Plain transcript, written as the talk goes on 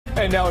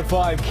And now at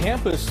 5,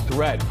 campus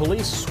threat.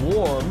 Police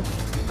swarm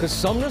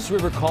Cosumnes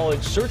River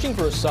College searching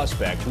for a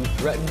suspect who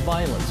threatened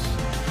violence.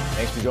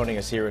 Thanks for joining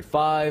us here at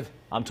 5.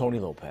 I'm Tony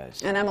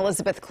Lopez. And I'm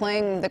Elizabeth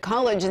Kling. The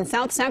college in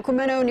South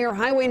Sacramento near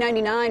Highway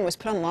 99 was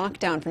put on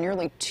lockdown for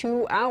nearly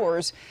 2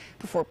 hours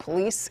before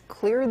police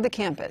cleared the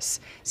campus.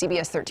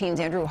 CBS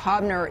 13's Andrew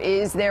Hobner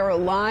is there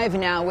live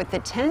now with the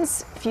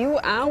tense few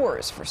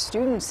hours for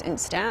students and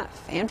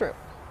staff. Andrew.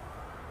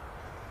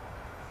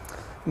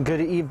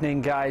 Good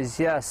evening, guys.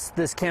 Yes,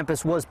 this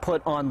campus was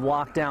put on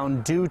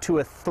lockdown due to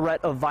a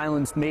threat of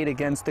violence made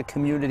against the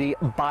community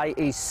by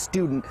a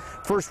student.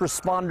 First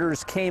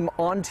responders came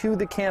onto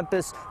the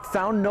campus,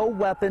 found no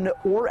weapon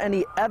or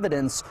any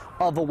evidence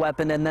of a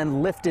weapon, and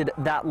then lifted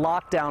that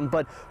lockdown.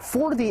 But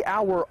for the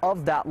hour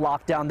of that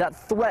lockdown, that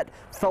threat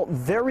felt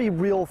very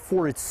real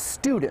for its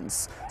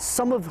students,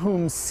 some of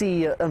whom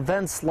see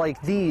events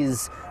like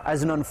these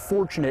as an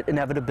unfortunate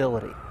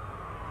inevitability.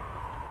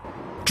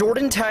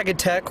 Jordan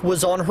Tagatek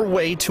was on her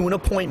way to an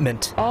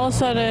appointment. All of a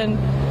sudden,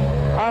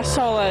 I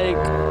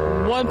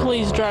saw one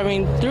police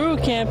driving through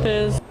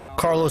campus.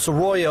 Carlos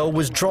Arroyo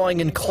was drawing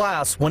in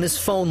class when his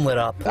phone lit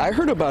up. I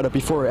heard about it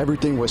before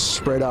everything was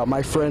spread out.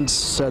 My friends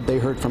said they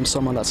heard from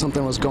someone that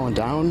something was going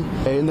down,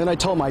 and then I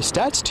told my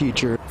stats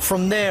teacher.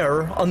 From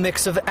there, a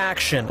mix of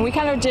action. We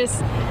kind of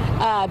just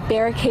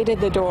barricaded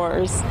the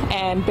doors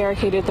and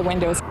barricaded the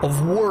windows.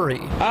 Of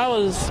worry. I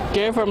was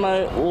scared for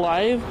my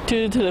life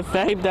due to the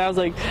fact that I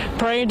was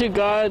praying to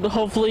God,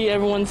 hopefully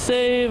everyone's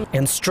safe.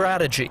 And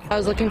strategy. I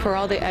was looking for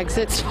all the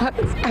exits.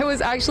 I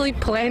was actually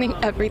planning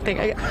everything.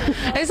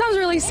 It sounds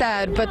really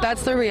sad, but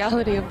that's the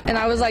reality. And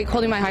I was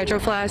holding my hydro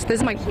flask.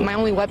 This is my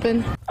only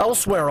weapon.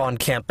 Elsewhere on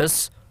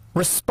campus,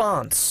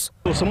 response.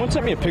 Someone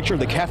sent me a picture of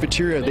the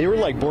cafeteria. They were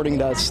boarding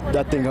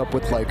that thing up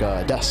with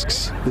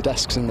desks, the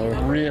desks in there.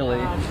 Really?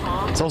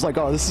 So I was like,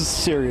 oh, this is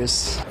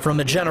serious. From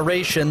a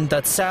generation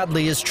that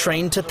sadly is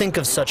trained to think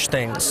of such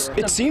things.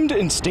 It seemed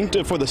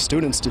instinctive for the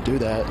students to do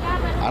that.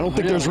 I don't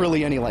think there's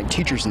really any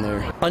teachers in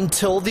there.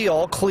 Until the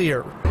all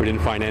clear. We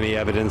didn't find any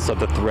evidence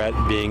of the threat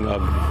being a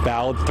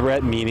valid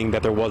threat, meaning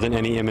that there wasn't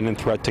any imminent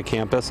threat to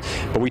campus.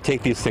 But we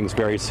take these things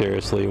very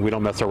seriously. We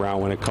don't mess around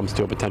when it comes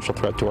to a potential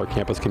threat to our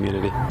campus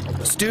community.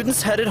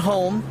 Students headed home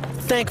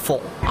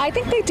thankful. I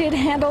think they did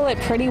handle it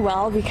pretty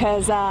well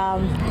because,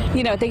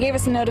 they gave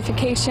us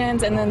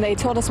notifications and then they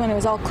told us when it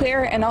was all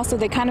clear, and also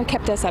they kind of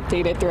kept us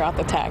updated throughout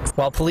the text.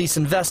 While police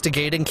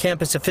investigate and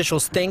campus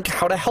officials think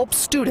how to help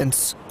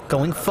students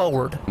going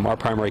forward. Our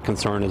primary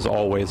concern is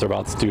always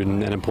about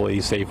student and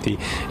employee safety,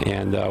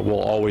 and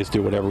we'll always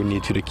do whatever we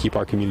need to keep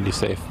our community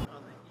safe.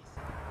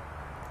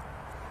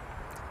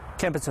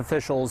 Campus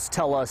officials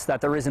tell us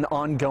that there is an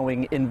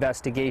ongoing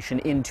investigation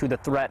into the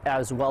threat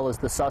as well as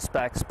the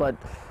suspects, but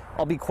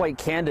I'll be quite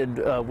candid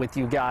with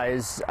you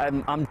guys.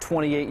 I'm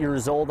 28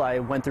 years old. I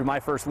went through my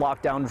first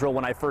lockdown drill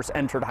when I first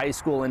entered high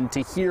school, and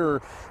to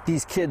hear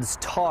these kids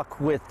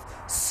talk with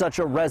such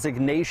a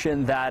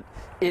resignation that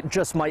it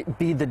just might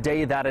be the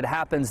day that it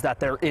happens, that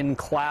they're in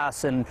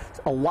class and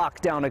a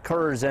lockdown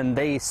occurs and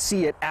they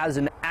see it as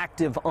an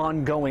active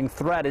ongoing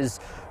threat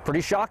is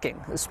pretty shocking,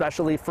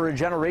 especially for a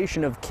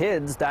generation of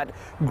kids that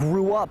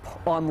grew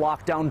up on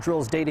lockdown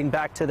drills dating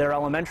back to their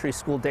elementary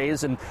school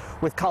days. And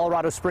with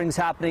Colorado Springs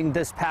happening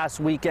this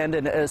past weekend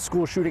and a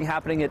school shooting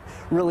happening at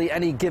really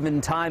any given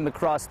time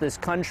across this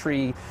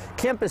country,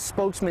 campus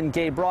spokesman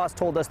Gabe Ross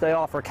told us they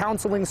offer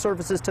counseling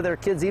services to their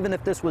kids. Even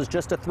if this was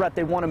just a threat,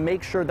 they want to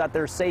make sure that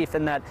they're safe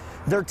and that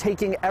they're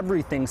taking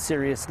everything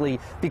seriously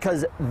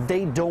because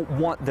they don't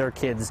want their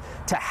kids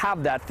to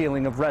have that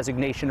feeling of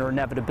resignation or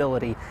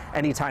inevitability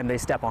anytime they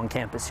step on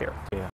campus here.